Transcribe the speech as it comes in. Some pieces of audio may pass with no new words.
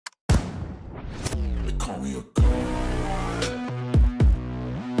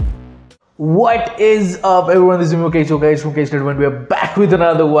What is up everyone, this is Mukesh from Mukesh Network. We are back with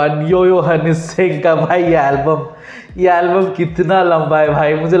another one. Yo Honey Singh का भाई ये album कितना लंबा है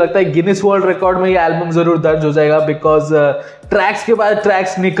भाई. मुझे लगता है गिनीज वर्ल्ड रिकॉर्ड में ये एल्बम जरूर दर्ज हो जाएगा, बिकॉज ट्रैक्स के बाद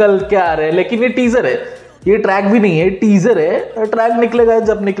ट्रैक्स निकल के आ रहे हैं. लेकिन ये टीजर है, ये ट्रैक भी नहीं है, टीजर है. ट्रैक निकलेगा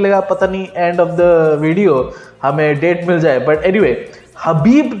जब निकलेगा पता नहीं, एंड ऑफ द वीडियो हमें डेट मिल जाए. बट एनीवे,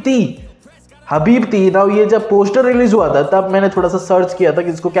 हबीबती ना, ये जब पोस्टर रिलीज हुआ था तब मैंने थोड़ा सा सर्च किया था कि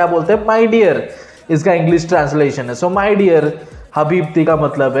इसको क्या बोलते हैं. माई डियर इसका इंग्लिश ट्रांसलेशन है. सो माई डियर हबीबती का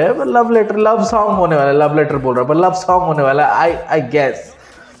मतलब है लव लेटर, लव सॉन्ग होने वाला है. लव लेटर बोल रहा है पर लव सॉन्ग होने वाला है, I guess.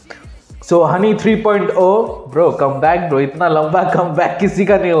 So Honey 3.0 bro, come back bro. इतना लंबा कम बैक किसी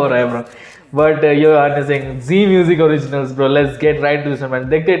का नहीं हो रहा है bro. But yo Honey Singh ji music originals bro. Let's get right to this man.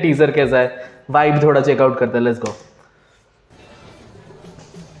 देखते हैं टीजर कैसा है, वाइब थोड़ा चेकआउट करते हैं. Let's go.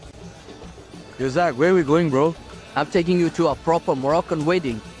 Yo, Zach, where are we going, bro? I'm taking you to a proper Moroccan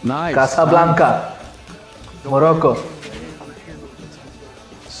wedding. Nice. Casablanca, Morocco.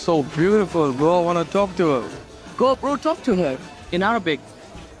 So beautiful, bro. I want to talk to her. Go, bro, talk to her in Arabic.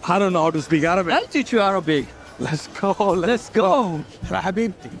 I don't know how to speak Arabic. I'll teach you Arabic. Let's go. Let's go. Hala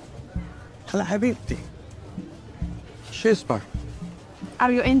Habibti. Hala Habibti. Shisbar.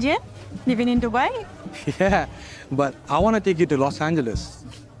 Are you Indian? Living in Dubai? Yeah, but I want to take you to Los Angeles.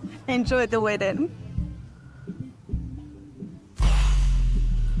 Enjoy the wedding.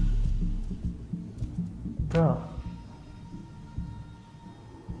 Bro,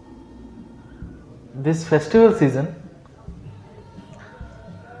 this festival season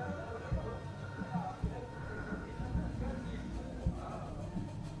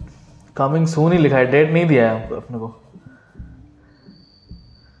coming soon ही लिखा है, date नहीं दिया है अपने को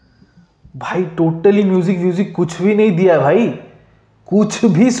भाई. Totally music कुछ भी नहीं दिया है भाई, कुछ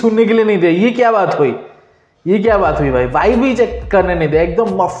भी सुनने के लिए नहीं दिया. ये क्या बात हुई, ये क्या बात हुई भाई. वाइब भी चेक करने नहीं दिया.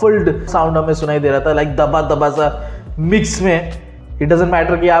 एकदम मफल्ड साउंड हमें सुनाई दे रहा था, लाइक दबा सा मिक्स में. इट डजंट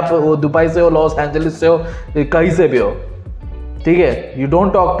मैटर कि आप वो दुबई से हो, लॉस एंजलिस से हो, कहीं से भी हो, ठीक है. You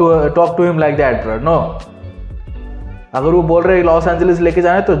don't talk to him like that bro. No, अगर वो बोल रहे लॉस एंजलिस लेके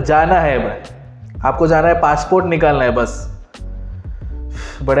जाना है तो जाना है भाई. आपको जाना है, पासपोर्ट निकालना है बस.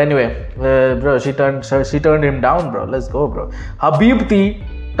 But anyway, bro, she turned him down, bro. Let's go, bro. हबीबती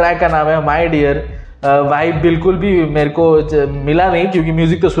track का नाम है. माई डियर वाइब बिल्कुल भी मेरे को मिला नहीं, क्योंकि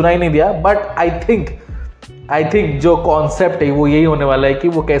म्यूजिक तो सुना ही नहीं दिया. बट आई थिंक जो कॉन्सेप्ट है वो यही होने वाला है कि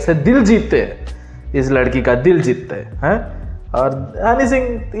वो कैसे दिल जीतते हैं, इस लड़की का दिल जीतते हैं. और हनी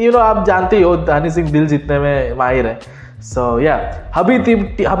सिंह, यू नो, आप जानते ही हो हनी सिंह दिल जीतने में माहिर है. सो या,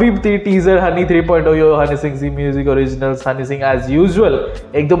 हबीबती टीजर हनी 3.0 यो Honey Singh ji music originals. Honey Singh as usual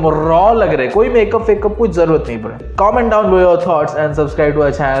एकदम रॉ लग रहे, कोई मेकअप फेकअप कुछ जरूरत नहीं पड़े. Comment down your thoughts and subscribe to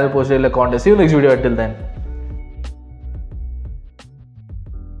our channel. Post contest. C you next video. Till then.